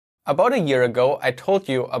About a year ago, I told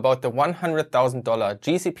you about the $100,000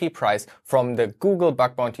 GCP prize from the Google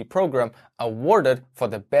Bug Bounty program awarded for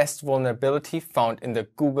the best vulnerability found in the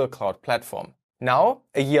Google Cloud Platform. Now,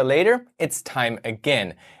 a year later, it's time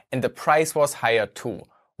again, and the price was higher too,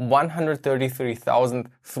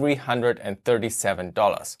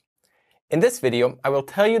 $133,337. In this video, I will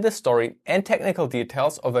tell you the story and technical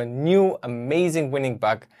details of a new amazing winning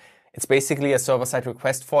bug. It's basically a server-side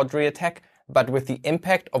request forgery attack, but with the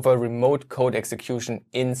impact of a remote code execution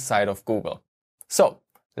inside of Google. So,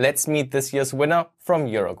 let's meet this year's winner from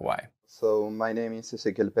Uruguay. So, my name is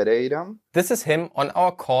Ezequiel Pereira. This is him on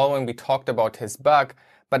our call when we talked about his bug,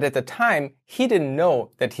 but at the time, he didn't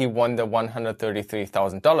know that he won the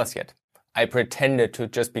 $133,000 yet. I pretended to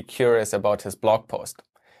just be curious about his blog post.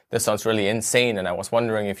 This sounds really insane, and I was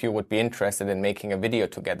wondering if you would be interested in making a video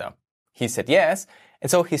together. He said yes,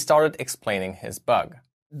 and so he started explaining his bug.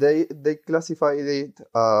 They classified it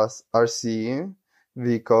as RCE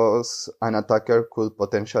because an attacker could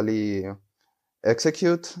potentially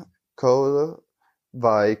execute code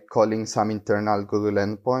by calling some internal Google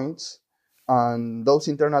endpoints. And those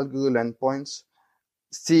internal Google endpoints,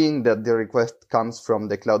 seeing that the request comes from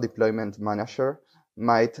the Cloud Deployment Manager,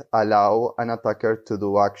 might allow an attacker to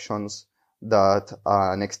do actions that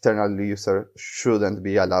an external user shouldn't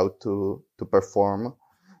be allowed to perform.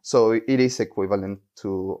 So it is equivalent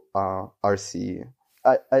to RCE.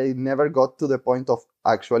 I never got to the point of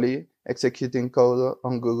actually executing code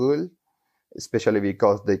on Google, especially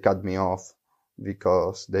because they cut me off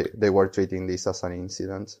because they were treating this as an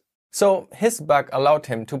incident. So his bug allowed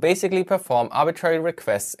him to basically perform arbitrary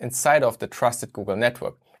requests inside of the trusted Google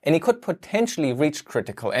network, and he could potentially reach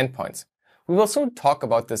critical endpoints. We will soon talk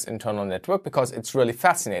about this internal network because it's really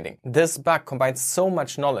fascinating. This bug combines so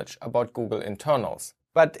much knowledge about Google internals.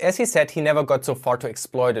 But as he said, he never got so far to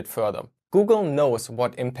exploit it further. Google knows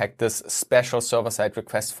what impact this special server-side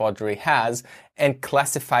request forgery has and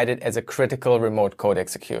classified it as a critical remote code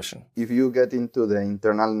execution. If you get into the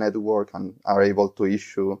internal network and are able to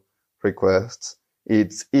issue requests,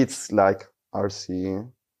 it's like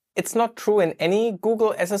RCE. It's not true in any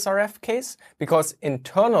Google SSRF case, because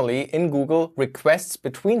internally in Google, requests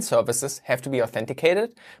between services have to be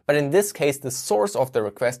authenticated. But in this case, the source of the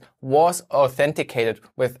request was authenticated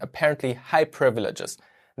with apparently high privileges.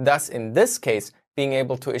 Thus, in this case, being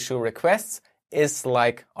able to issue requests is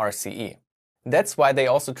like RCE. That's why they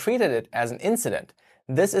also treated it as an incident.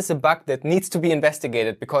 This is a bug that needs to be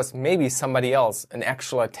investigated because maybe somebody else, an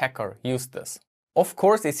actual attacker, used this. Of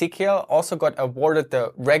course, Ezequiel also got awarded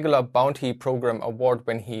the regular bounty program award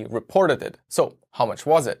when he reported it. So, how much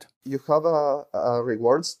was it? You have a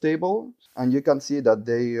rewards table, and you can see that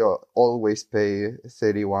they always pay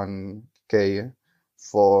 $31,000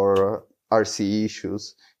 for RCE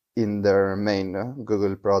issues in their main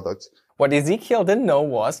Google products. What Ezequiel didn't know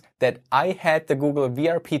was that I had the Google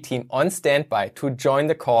VRP team on standby to join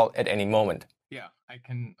the call at any moment. Yeah, I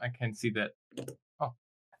can see that. Oh.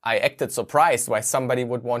 I acted surprised why somebody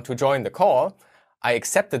would want to join the call. I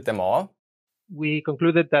accepted them all. We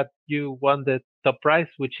concluded that you won the top prize,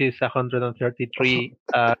 which is 133.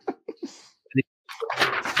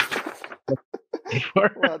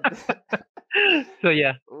 So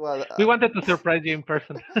yeah, we wanted to surprise you in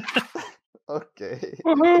person. Okay.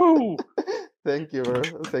 Woohoo! Thank you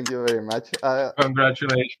very much.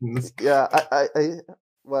 Congratulations. Yeah,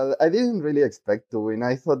 I didn't really expect to win.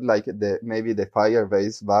 I thought maybe the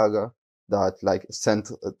Firebase bug that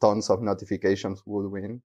sent tons of notifications would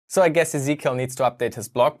win. So I guess Ezequiel needs to update his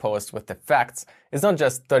blog post with the facts. It's not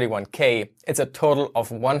just $31,000, it's a total of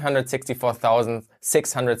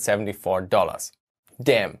 $164,674.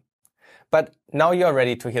 Damn. But now you're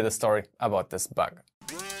ready to hear the story about this bug.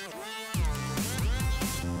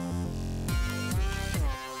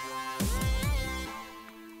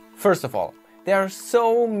 First of all, there are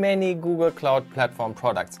so many Google Cloud Platform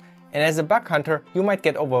products, and as a bug hunter, you might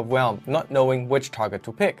get overwhelmed not knowing which target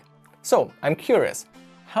to pick. So, I'm curious,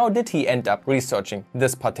 how did he end up researching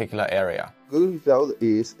this particular area? Google Cloud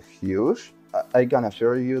is huge. I can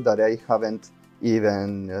assure you that I haven't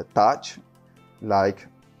even touched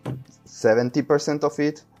 70% of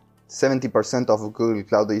it. 70% of Google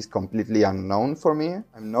Cloud is completely unknown for me.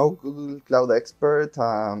 I'm no Google Cloud expert.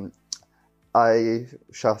 I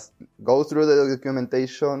just go through the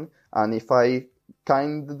documentation, and if I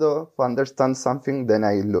kind of understand something, then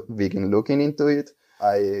I begin looking into it.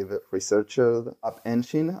 I've researched App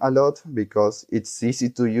Engine a lot because it's easy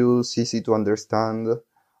to use, easy to understand,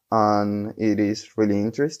 and it is really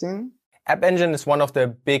interesting. App Engine is one of the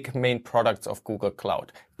big main products of Google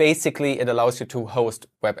Cloud. Basically, it allows you to host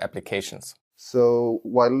web applications. So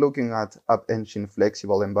while looking at App Engine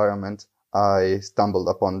flexible environment, I stumbled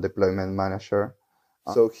upon Deployment Manager.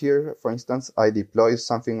 So here, for instance, I deploy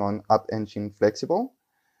something on App Engine flexible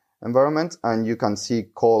environment, and you can see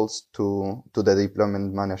calls to the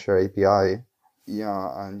Deployment Manager API.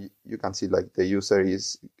 Yeah, and you can see like the user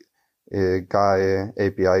is guy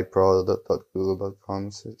API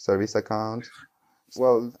pro.google.com service account.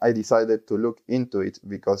 Well, I decided to look into it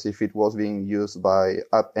because if it was being used by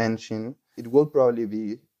App Engine, it would probably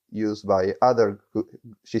be used by other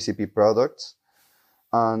GCP products.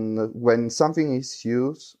 And when something is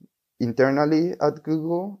used internally at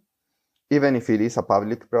Google, even if it is a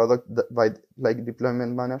public product by like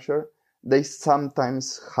Deployment Manager, they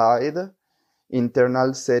sometimes hide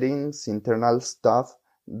internal settings, internal stuff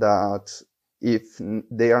that if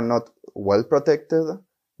they are not well protected,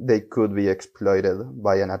 they could be exploited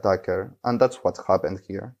by an attacker. And that's what happened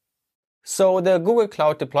here. So the Google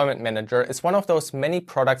Cloud Deployment Manager is one of those many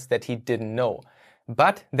products that he didn't know,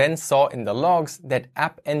 but then saw in the logs that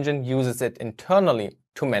App Engine uses it internally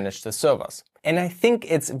to manage the servers. And I think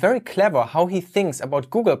it's very clever how he thinks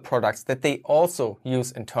about Google products that they also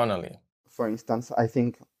use internally. For instance, I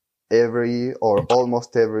think every or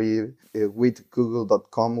almost every with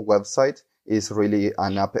google.com website is really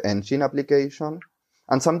an App Engine application.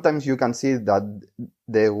 And sometimes you can see that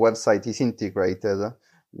the website is integrated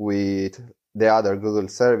with the other Google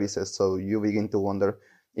services. So you begin to wonder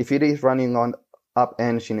if it is running on App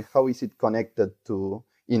Engine, how is it connected to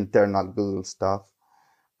internal Google stuff?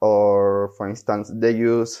 Or for instance, they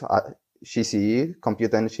use GCE,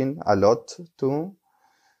 Compute Engine, a lot too.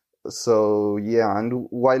 So yeah, and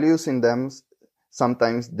while using them,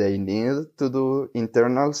 sometimes they need to do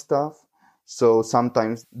internal stuff. So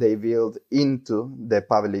sometimes they build into the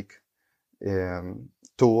public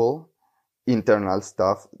tool internal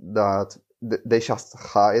stuff that they just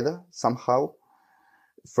hide somehow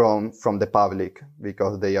from the public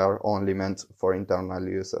because they are only meant for internal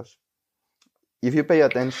users. If you pay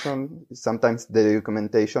attention, sometimes the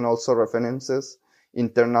documentation also references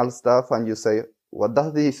internal stuff and you say, what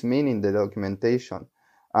does this mean in the documentation?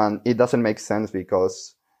 And it doesn't make sense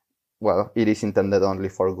because, well, it is intended only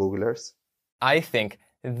for Googlers. I think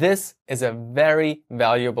this is a very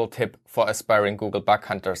valuable tip for aspiring Google bug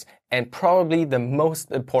hunters and probably the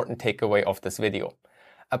most important takeaway of this video.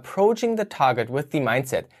 Approaching the target with the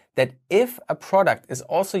mindset that if a product is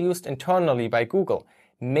also used internally by Google,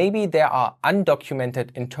 maybe there are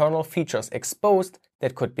undocumented internal features exposed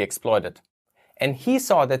that could be exploited. And he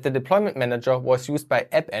saw that the deployment manager was used by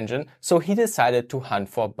App Engine, so he decided to hunt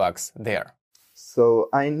for bugs there. So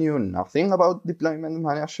I knew nothing about deployment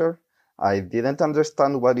manager. I didn't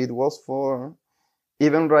understand what it was for.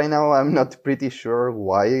 Even right now, I'm not pretty sure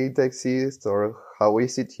why it exists or how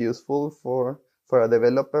is it useful for a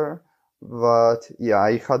developer. But yeah,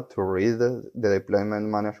 I had to read the deployment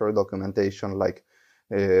manager documentation like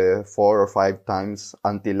 4 or 5 times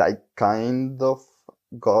until I kind of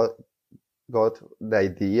got the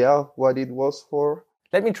idea of what it was for.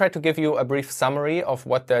 Let me try to give you a brief summary of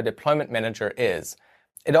what the deployment manager is.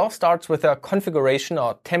 It all starts with a configuration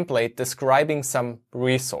or template describing some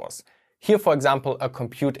resource. Here, for example, a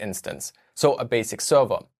compute instance, so a basic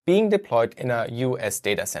server, being deployed in a US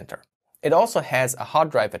data center. It also has a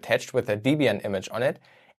hard drive attached with a Debian image on it,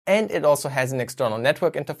 and it also has an external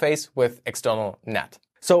network interface with external NAT.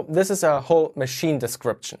 So this is a whole machine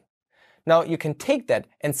description. Now you can take that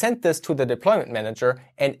and send this to the deployment manager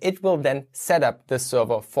and it will then set up this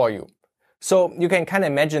server for you. So you can kind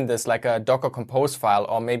of imagine this like a Docker Compose file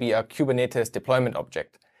or maybe a Kubernetes deployment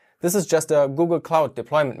object. This is just a Google Cloud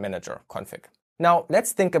Deployment Manager config. Now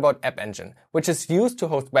let's think about App Engine, which is used to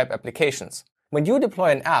host web applications. When you deploy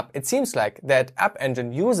an app, it seems like that App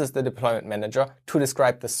Engine uses the deployment manager to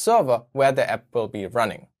describe the server where the app will be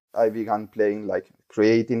running. I began playing like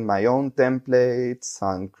creating my own templates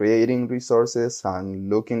and creating resources and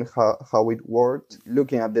looking how it worked,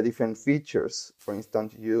 looking at the different features. For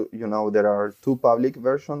instance, you know there are 2 public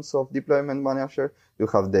versions of Deployment Manager. You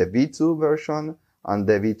have the V2 version and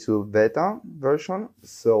the V2 beta version.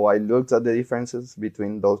 So I looked at the differences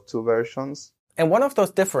between those 2 versions. And one of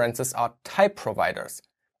those differences are type providers.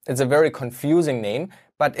 It's a very confusing name,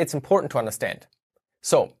 but it's important to understand.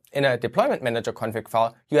 So, in a deployment manager config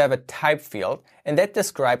file, you have a type field, and that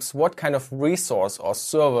describes what kind of resource or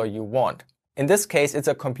server you want. In this case, it's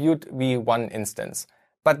a compute v1 instance,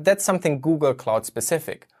 but that's something Google Cloud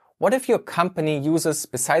specific. What if your company uses,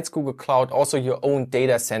 besides Google Cloud, also your own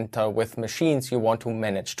data center with machines you want to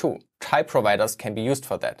manage too? Type providers can be used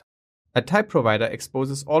for that. A type provider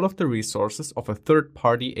exposes all of the resources of a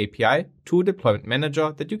third-party API to a deployment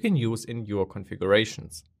manager that you can use in your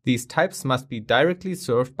configurations. These types must be directly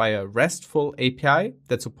served by a RESTful API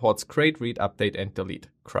that supports create, read, update, and delete.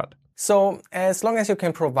 CRUD. So as long as you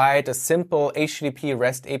can provide a simple HTTP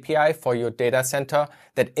REST API for your data center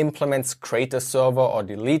that implements create a server or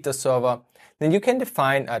delete a server, then you can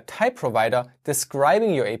define a type provider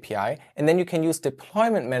describing your API, and then you can use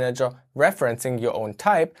deployment manager referencing your own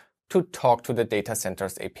type to talk to the data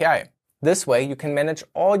center's API. This way you can manage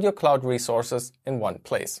all your cloud resources in one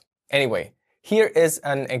place. Anyway, here is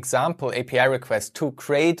an example API request to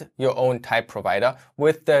create your own type provider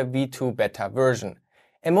with the v2 beta version.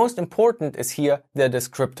 And most important is here the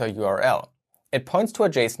descriptor URL. It points to a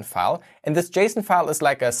JSON file, and this JSON file is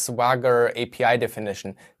like a Swagger API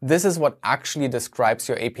definition. This is what actually describes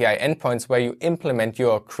your API endpoints where you implement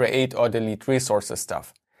your create or delete resources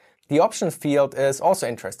stuff. The options field is also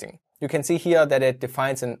interesting. You can see here that it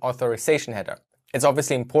defines an authorization header. It's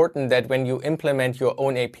obviously important that when you implement your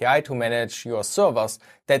own API to manage your servers,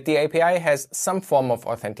 that the API has some form of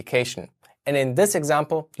authentication. And in this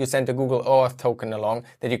example, you send a Google OAuth token along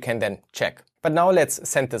that you can then check. But now let's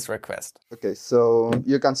send this request. Okay, so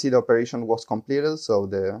you can see the operation was completed. So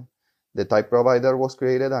the type provider was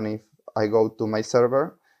created. And if I go to my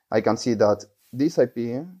server, I can see that this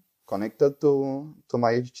IP connected to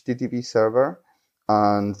my HTTP server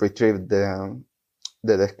and retrieved the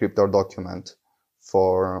descriptor document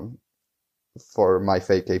for my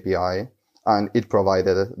fake API. And it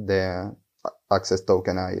provided the access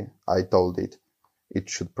token I told it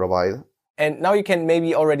should provide. And now you can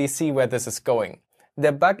maybe already see where this is going.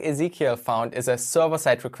 The bug Ezequiel found is a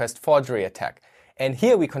server-side request forgery attack. And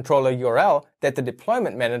here we control a URL that the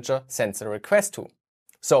deployment manager sends a request to.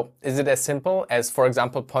 So is it as simple as, for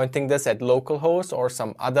example, pointing this at localhost or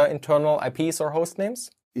some other internal IPs or host names?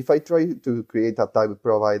 If I try to create a type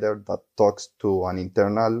provider that talks to an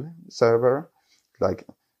internal server, like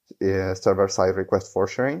server-side request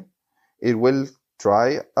forgery, it will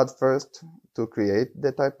try at first to create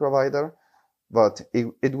the type provider, but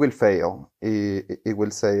it will fail. It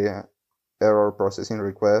will say error processing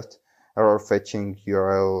request, error fetching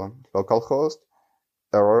URL localhost,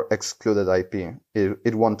 error excluded IP.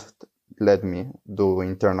 It won't let me do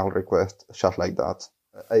internal request just like that.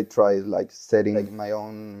 I tried setting my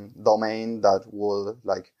own domain that would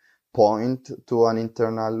point to an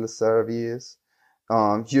internal service.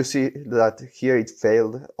 You see that here it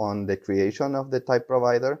failed on the creation of the type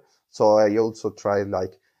provider. So I also tried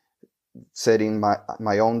setting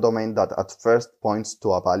my own domain that at first points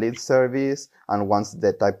to a valid service. And once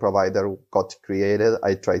the type provider got created,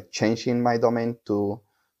 I tried changing my domain to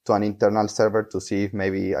an internal server to see if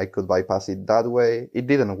maybe I could bypass it that way. It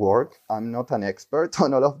didn't work. I'm not an expert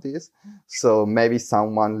on all of this. So maybe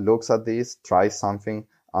someone looks at this, tries something,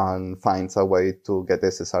 and finds a way to get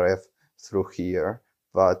SSRF through here,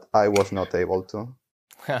 but I was not able to.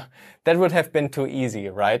 That would have been too easy,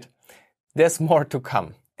 right? There's more to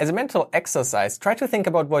come. As a mental exercise, try to think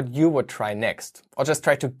about what you would try next, or just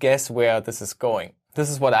try to guess where this is going. This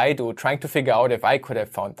is what I do, trying to figure out if I could have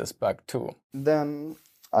found this bug too. Then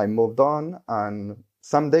I moved on, and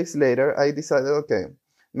some days later I decided, okay,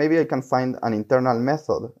 maybe I can find an internal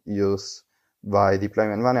method used by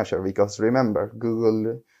deployment manager, because remember,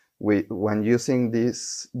 Google, when using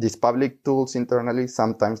these public tools internally,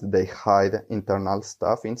 sometimes they hide internal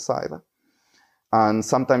stuff inside. And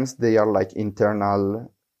sometimes they are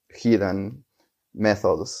internal hidden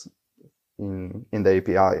methods in the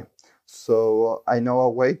API. So I know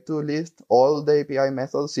a way to list all the API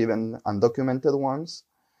methods, even undocumented ones.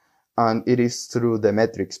 And it is through the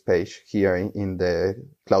metrics page here in the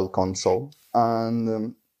Cloud Console.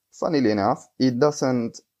 And funnily enough, it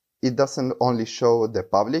doesn't only show the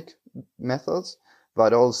public methods,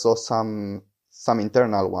 but also some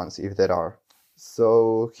internal ones if there are.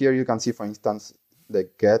 So here you can see, for instance, the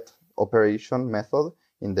get operation method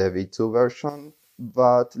in the v2 version.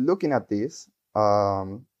 But looking at this,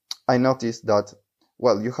 I noticed that,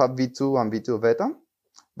 well, you have v2 and v2 beta,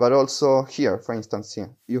 but also here, for instance, here,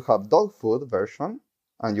 you have Dogfood version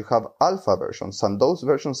and you have alpha versions, and those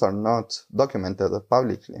versions are not documented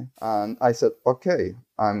publicly. And I said, okay,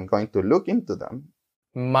 I'm going to look into them.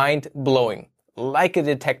 Mind-blowing, like a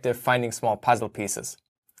detective finding small puzzle pieces.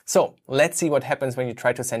 So let's see what happens when you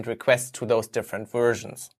try to send requests to those different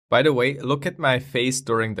versions. By the way, look at my face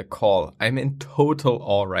during the call. I'm in total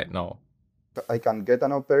awe right now. I can get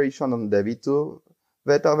an operation on the v2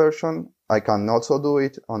 beta version. I can also do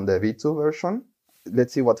it on the v2 version.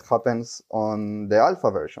 Let's see what happens on the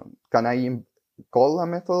alpha version. Can I call a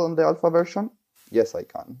method on the alpha version? Yes, I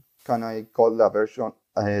can. Can I call the version,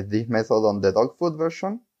 this method on the Dogfood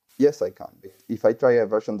version? Yes, I can. If I try a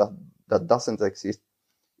version that doesn't exist,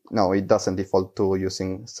 No, it doesn't default to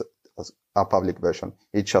using a public version.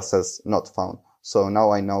 It just says not found. So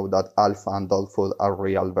now I know that Alpha and Dogfood are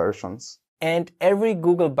real versions. And every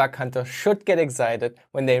Google bug hunter should get excited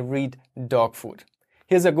when they read Dogfood.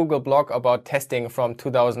 Here's a Google blog about testing from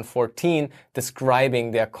 2014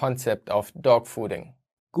 describing their concept of dogfooding.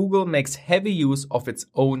 Google makes heavy use of its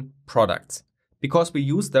own products. Because we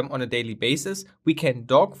use them on a daily basis, we can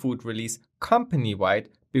dogfood release company-wide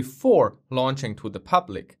before launching to the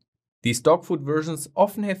public. These dogfood versions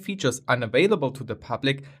often have features unavailable to the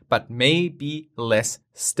public but may be less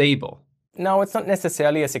stable. Now, it's not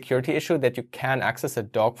necessarily a security issue that you can access a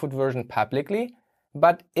dogfood version publicly,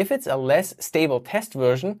 but if it's a less stable test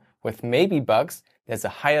version with maybe bugs, there's a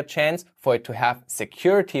higher chance for it to have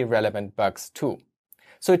security-relevant bugs too.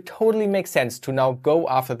 So it totally makes sense to now go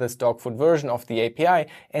after this dogfood version of the API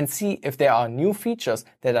and see if there are new features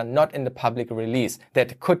that are not in the public release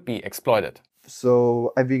that could be exploited.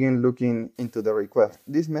 So I began looking into the request.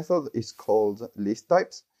 This method is called list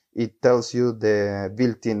types. It tells you the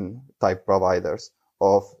built-in type providers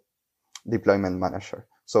of Deployment Manager.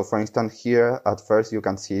 So for instance, here at first you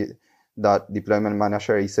can see that Deployment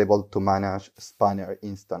Manager is able to manage spanner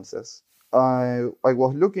instances. I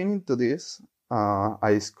was looking into this.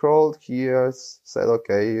 I scrolled here, said,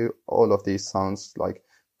 okay, all of this sounds like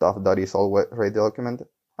stuff that is already documented.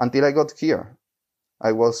 Until I got here.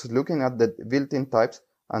 I was looking at the built-in types,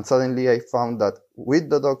 and suddenly I found that with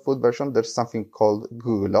the Dogfood version, there's something called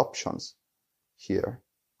Google Options here.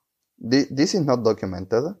 This is not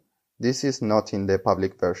documented. This is not in the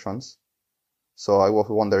public versions. So I was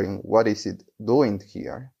wondering, what is it doing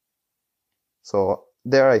here? So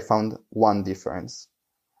there I found one difference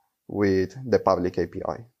with the public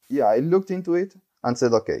API. Yeah, I looked into it and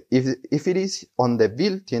said, okay, if it is on the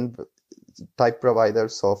built-in type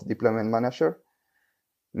providers of Deployment Manager,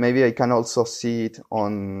 maybe I can also see it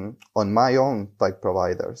on my own type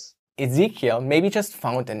providers. Ezequiel maybe just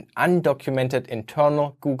found an undocumented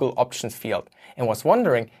internal Google Options field and was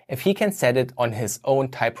wondering if he can set it on his own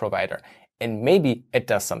type provider, and maybe it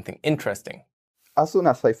does something interesting. As soon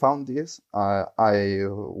as I found this, I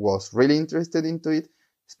was really interested into it,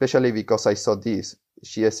 especially because I saw this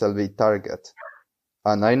GSLB target.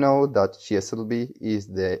 And I know that GSLB is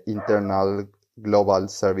the internal global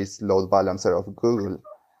service load balancer of Google.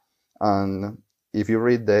 And if you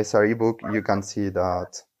read the SRE book, you can see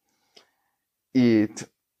that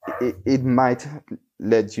it might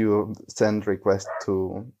let you send requests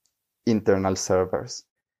to internal servers.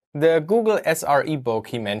 The Google SRE book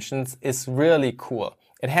he mentions is really cool.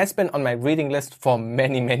 It has been on my reading list for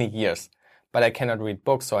many years, but I cannot read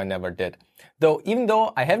books, so I never did. Even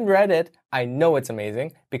though I haven't read it, I know it's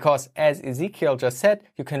amazing because, as Ezequiel just said,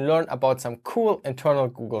 you can learn about some cool internal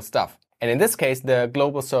Google stuff. And in this case, the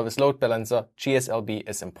Global Service Load Balancer, GSLB,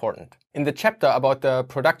 is important. In the chapter about the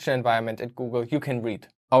production environment at Google, you can read: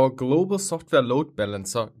 Our Global Software Load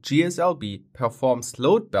Balancer, GSLB, performs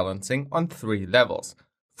load balancing on 3 levels: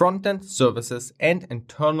 front-end services and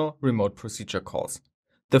internal remote procedure calls.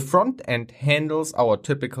 The front end handles our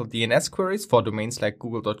typical DNS queries for domains like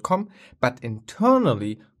google.com, but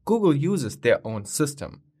internally, Google uses their own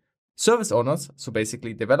system. Service owners, so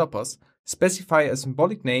basically developers, specify a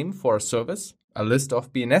symbolic name for a service, a list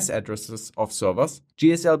of BNS addresses of servers.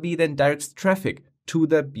 GSLB then directs traffic to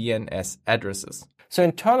the BNS addresses. So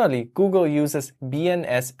internally, Google uses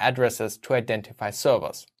BNS addresses to identify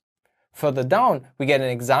servers. Further down, we get an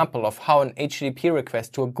example of how an HTTP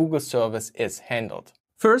request to a Google service is handled.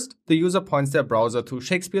 First, the user points their browser to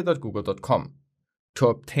shakespeare.google.com. To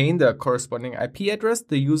obtain the corresponding IP address,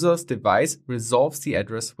 the user's device resolves the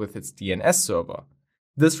address with its DNS server.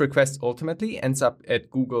 This request ultimately ends up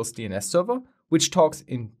at Google's DNS server, which talks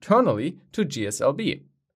internally to GSLB.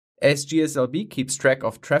 As GSLB keeps track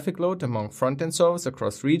of traffic load among front-end servers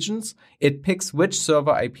across regions, it picks which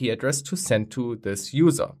server IP address to send to this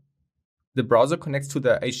user. The browser connects to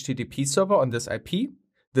the HTTP server on this IP.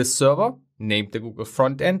 This server, named the Google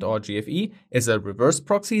Frontend or GFE, is a reverse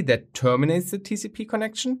proxy that terminates the TCP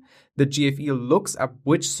connection. The GFE looks up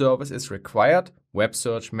which service is required, web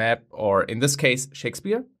search, map, or in this case,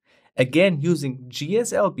 Shakespeare. Again, using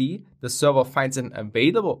GSLB, the server finds an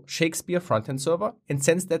available Shakespeare frontend server and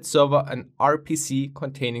sends that server an RPC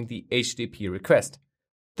containing the HTTP request.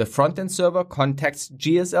 The frontend server contacts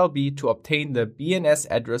GSLB to obtain the BNS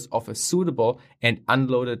address of a suitable and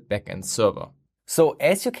unloaded backend server. So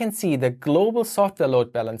as you can see, the Global Software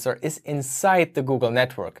Load Balancer is inside the Google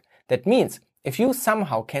network. That means if you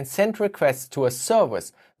somehow can send requests to a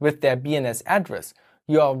service with their BNS address,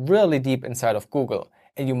 you are really deep inside of Google,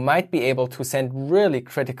 and you might be able to send really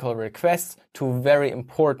critical requests to very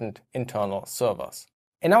important internal servers.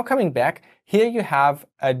 And now coming back, here you have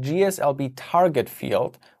a GSLB target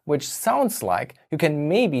field, which sounds like you can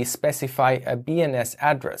maybe specify a BNS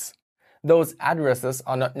address. Those addresses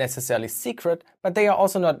are not necessarily secret, but they are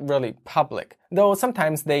also not really public, though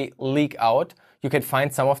sometimes they leak out. You can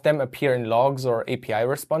find some of them appear in logs or API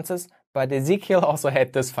responses, but Ezequiel also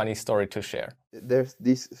had this funny story to share. There's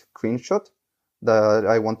this screenshot that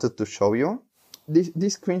I wanted to show you.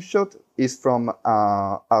 This screenshot is from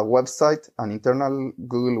a website, an internal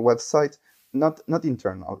Google website, not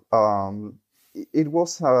internal. It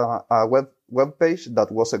was a web page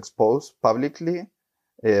that was exposed publicly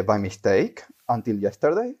by mistake until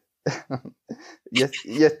yesterday.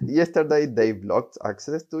 Yesterday they blocked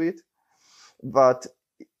access to it. But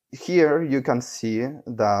here you can see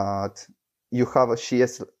that you have a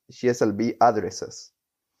GSLB addresses.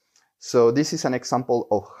 So this is an example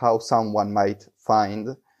of how someone might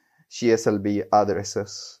find GSLB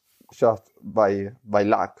addresses just by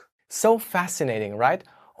luck. So fascinating, right?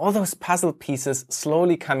 All those puzzle pieces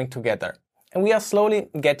slowly coming together. And we are slowly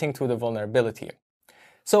getting to the vulnerability.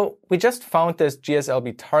 So we just found this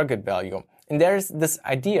GSLB target value. And there's this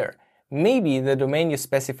idea. Maybe the domain you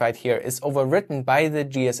specified here is overwritten by the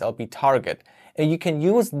GSLB target. And you can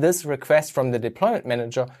use this request from the deployment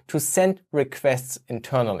manager to send requests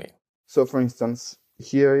internally. So for instance,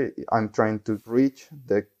 here I'm trying to reach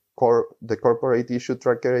the corporate issue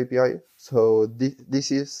tracker API. So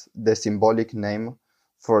this is the symbolic name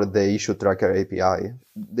for the issue tracker API.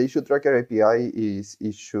 The issue tracker API is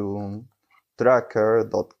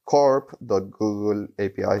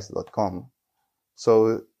issuetracker.corp.googleapis.com.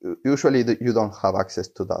 So usually you don't have access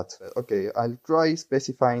to that. Okay, I'll try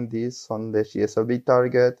specifying this on the GSLB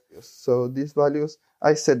target. So these values,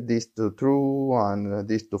 I set this to true and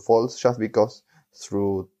this to false just because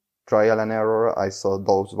through trial and error I saw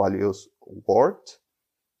those values worked.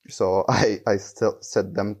 So I still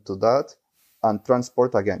set them to that. And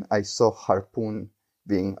transport again, I saw harpoon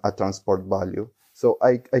being a transport value. So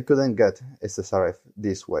I couldn't get SSRF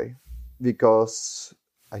this way because,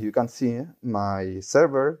 as you can see, my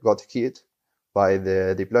server got hit by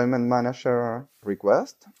the deployment manager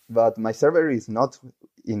request, but my server is not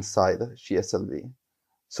inside GSLB.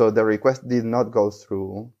 So the request did not go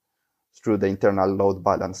through the internal load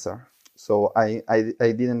balancer. So I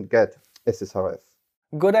didn't get SSRF.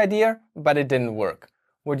 Good idea, but it didn't work.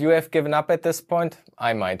 Would you have given up at this point?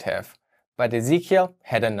 I might have. But Ezequiel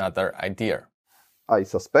had another idea. I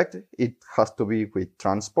suspect it has to be with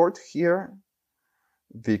transport here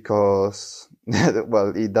because,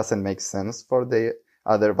 well, it doesn't make sense for the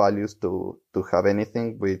other values to have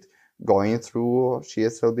anything with going through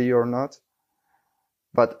GSLB or not.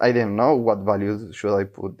 But I didn't know what values should I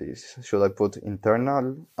put this. Should I put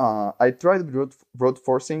internal? I tried brute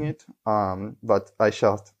forcing it, but I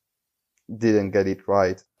just didn't get it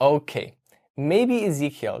right. Okay, maybe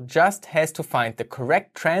Ezequiel just has to find the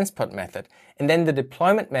correct transport method, and then the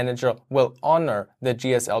deployment manager will honor the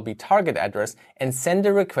GSLB target address and send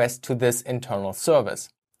a request to this internal service.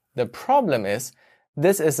 The problem is,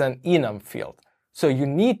 this is an enum field, so you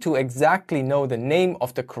need to exactly know the name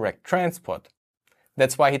of the correct transport.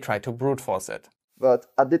 That's why he tried to brute force it. But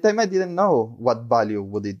at the time I didn't know what value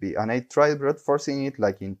would it be, and I tried brute forcing it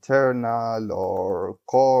like internal or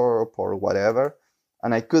corp or whatever,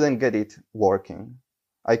 and I couldn't get it working.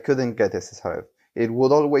 I couldn't get SSRF. It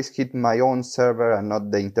would always hit my own server and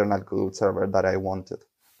not the internal Google server that I wanted.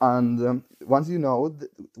 And once you know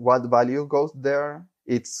what value goes there,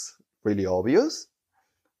 it's really obvious.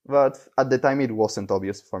 But at the time it wasn't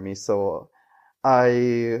obvious for me, so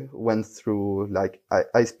I went through,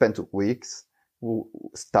 I spent weeks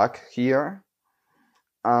stuck here,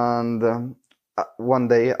 and one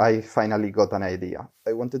day I finally got an idea.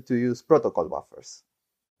 I wanted to use protocol buffers.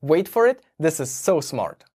 Wait for it, this is so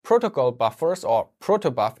smart. Protocol buffers, or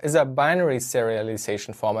protobuf, is a binary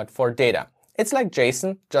serialization format for data. It's like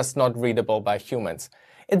JSON, just not readable by humans.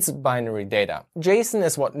 It's binary data. JSON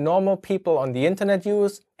is what normal people on the internet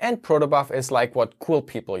use, and protobuf is like what cool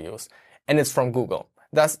people use. And it's from Google.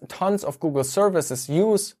 Thus, tons of Google services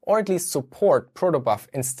use or at least support protobuf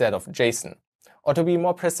instead of JSON. Or to be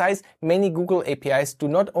more precise, many Google APIs do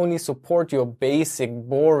not only support your basic,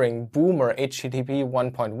 boring, boomer HTTP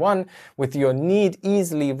 1.1 with your neat,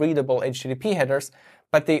 easily readable HTTP headers,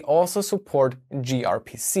 but they also support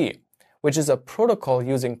gRPC, which is a protocol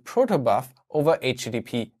using protobuf over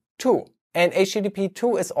HTTP 2. And HTTP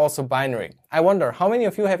 2 is also binary. I wonder how many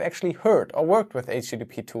of you have actually heard or worked with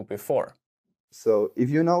HTTP 2 before? So if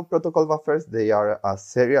you know protocol buffers, they are a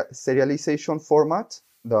serialization format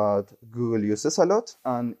that Google uses a lot.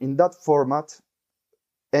 And in that format,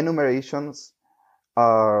 enumerations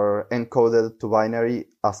are encoded to binary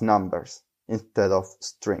as numbers instead of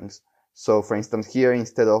strings. So for instance, here,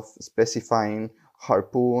 instead of specifying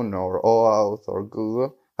Harpoon or OAuth or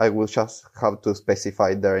Google, I will just have to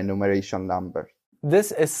specify their enumeration number.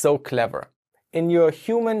 This is so clever. In your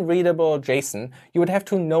human-readable JSON, you would have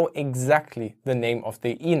to know exactly the name of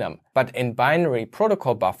the enum. But in binary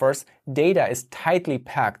protocol buffers, data is tightly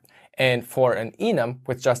packed. And for an enum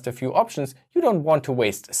with just a few options, you don't want to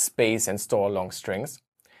waste space and store long strings.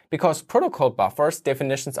 Because protocol buffers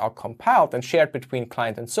definitions are compiled and shared between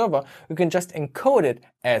client and server, you can just encode it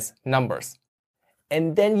as numbers.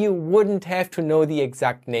 And then you wouldn't have to know the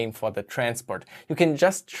exact name for the transport. You can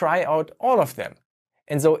just try out all of them.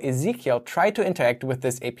 And so Ezequiel tried to interact with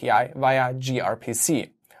this API via gRPC.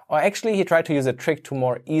 Or actually, he tried to use a trick to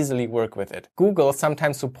more easily work with it. Google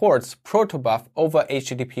sometimes supports protobuf over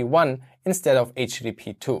HTTP 1 instead of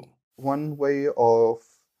HTTP 2. One way of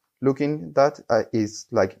looking at that is,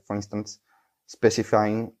 like, for instance,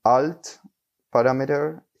 specifying alt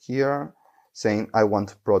parameter here, saying I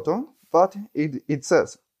want proto, but it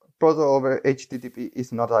says proto over HTTP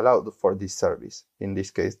is not allowed for this service, in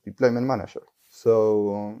this case, deployment manager.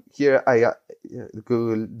 So here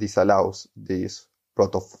Google disallows this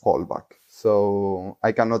proto fallback. So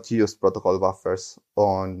I cannot use protocol buffers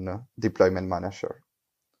on deployment manager.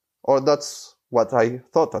 Or that's what I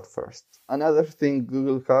thought at first. Another thing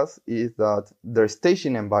Google has is that their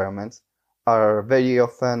staging environments are very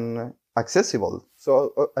often accessible.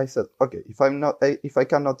 So I said, okay, if I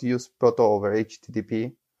cannot use proto over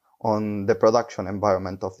HTTP on the production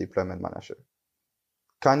environment of deployment manager,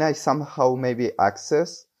 can I somehow maybe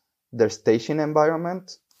access their staging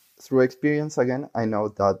environment? Through experience, again, I know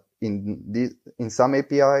that in some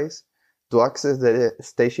APIs, to access the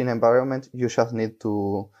staging environment, you just need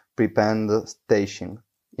to prepend staging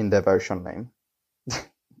in the version name.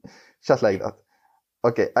 Just like that.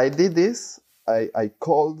 Okay, I did this. I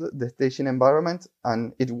called the staging environment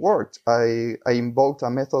and it worked. I invoked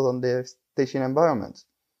a method on the staging environment.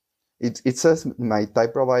 It says my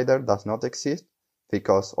type provider does not exist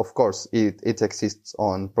because, of course, it exists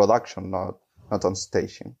on production, not on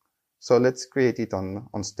staging. So let's create it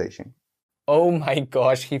on staging. Oh my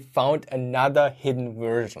gosh, he found another hidden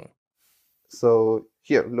version. So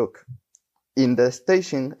here, look. In the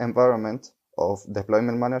staging environment of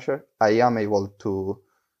deployment manager, I am able to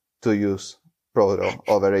use proto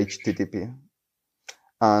over HTTP.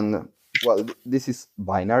 And, well, this is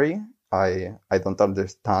binary. I don't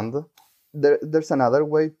understand. There's another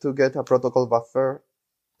way to get a protocol buffer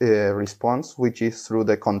response, which is through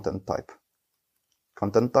the content type.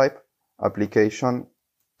 Content type, application,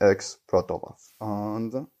 X protobuf.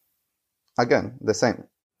 And again, the same.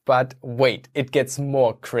 But wait, it gets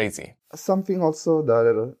more crazy. Something also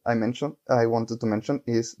that I wanted to mention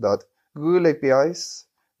is that Google APIs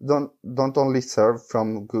don't only serve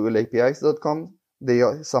from googleapis.com, they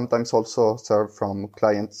sometimes also serve from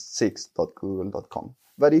client6.google.com.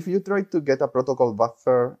 But if you try to get a protocol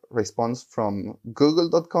buffer response from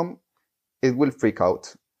google.com, it will freak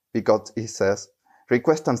out because it says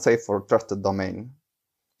request and save for trusted domain.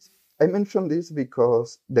 I mention this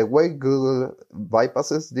because the way Google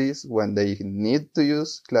bypasses this when they need to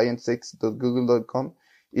use client6.google.com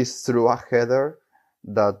is through a header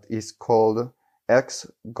that is called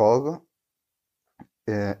xgog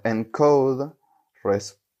encode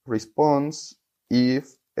response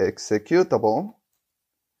if executable,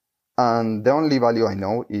 and the only value I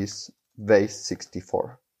know is base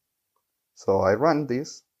 64. So I run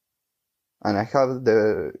this and I have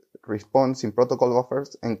the response in protocol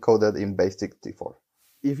buffers encoded in base 64.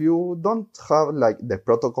 If you don't have like the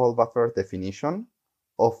protocol buffer definition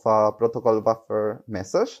of a protocol buffer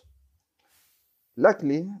message,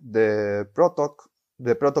 luckily the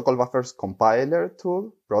protocol buffers compiler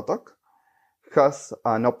tool, Protoc, has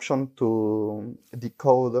an option to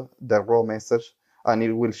decode the raw message and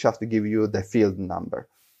it will just give you the field number.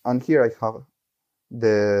 And here I have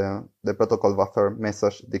the protocol buffer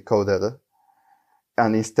message decoded.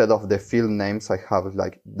 And instead of the field names, I have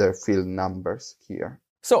like their field numbers here.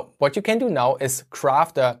 So what you can do now is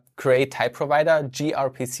craft a create type provider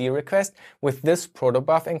gRPC request with this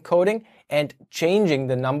protobuf encoding and changing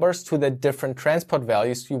the numbers to the different transport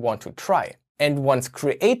values you want to try. And once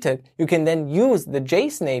created, you can then use the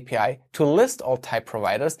JSON API to list all type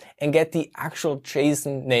providers and get the actual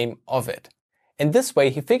JSON name of it. In this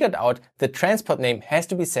way, he figured out the transport name has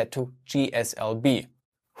to be set to GSLB.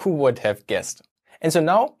 Who would have guessed? And so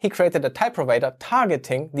now he created a type provider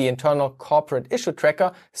targeting the internal corporate issue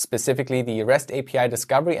tracker, specifically the REST API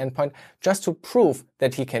discovery endpoint, just to prove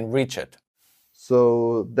that he can reach it.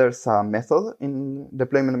 So there's a method in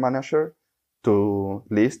deployment manager to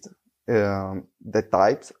list the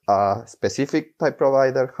types a specific type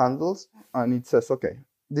provider handles, and it says, okay,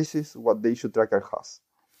 this is what the issue tracker has.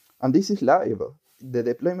 And this is live. The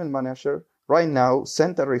deployment manager right now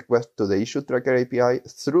sent a request to the issue tracker API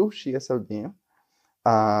through GSLB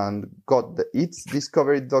and got its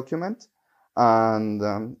discovery document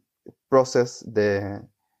and processed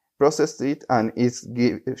it, and it's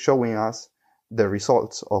showing us the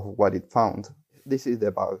results of what it found. This is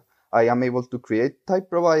the bug. I am able to create type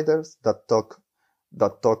providers that talk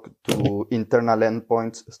to internal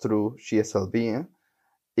endpoints through GSLB.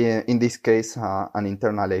 In this case, an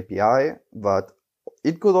internal API, but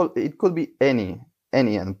it could be any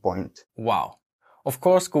endpoint. Wow. Of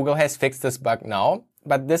course, Google has fixed this bug now,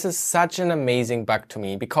 but this is such an amazing bug to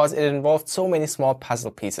me because it involved so many small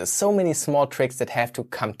puzzle pieces, so many small tricks that have to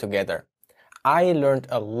come together. I learned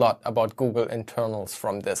a lot about Google internals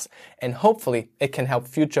from this, and hopefully it can help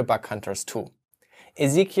future bug hunters too.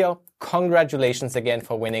 Ezequiel, congratulations again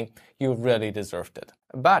for winning. You really deserved it.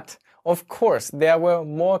 But of course, there were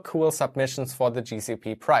more cool submissions for the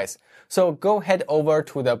GCP prize. So go head over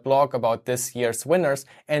to the blog about this year's winners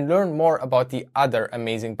and learn more about the other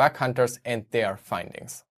amazing bug hunters and their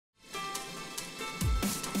findings.